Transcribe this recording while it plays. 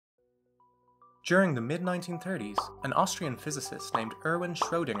During the mid-1930s, an Austrian physicist named Erwin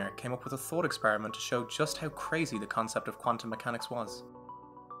Schrodinger came up with a thought experiment to show just how crazy the concept of quantum mechanics was.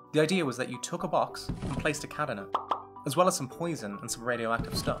 The idea was that you took a box and placed a cat in it, as well as some poison and some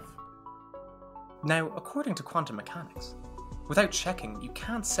radioactive stuff. Now, according to quantum mechanics, without checking, you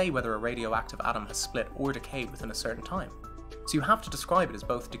can't say whether a radioactive atom has split or decayed within a certain time, so you have to describe it as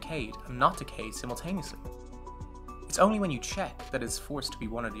both decayed and not decayed simultaneously. It's only when you check that it's forced to be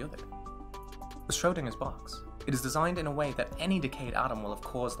one or the other. With Schrodinger's box, it is designed in a way that any decayed atom will have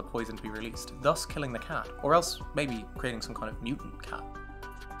caused the poison to be released, thus killing the cat, or else maybe creating some kind of mutant cat.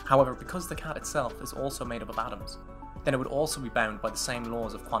 However, because the cat itself is also made up of atoms, then it would also be bound by the same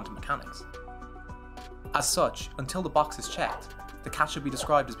laws of quantum mechanics. As such, until the box is checked, the cat should be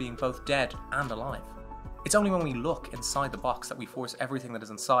described as being both dead and alive. It's only when we look inside the box that we force everything that is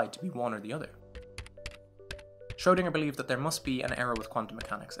inside to be one or the other. Schrodinger believed that there must be an error with quantum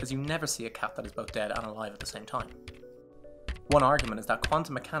mechanics, as you never see a cat that is both dead and alive at the same time. One argument is that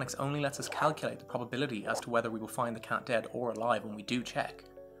quantum mechanics only lets us calculate the probability as to whether we will find the cat dead or alive when we do check,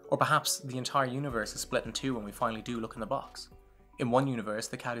 or perhaps the entire universe is split in two when we finally do look in the box. In one universe,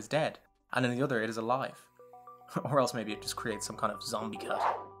 the cat is dead, and in the other, it is alive. Or else maybe it just creates some kind of zombie cat.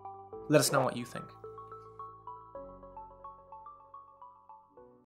 Let us know what you think.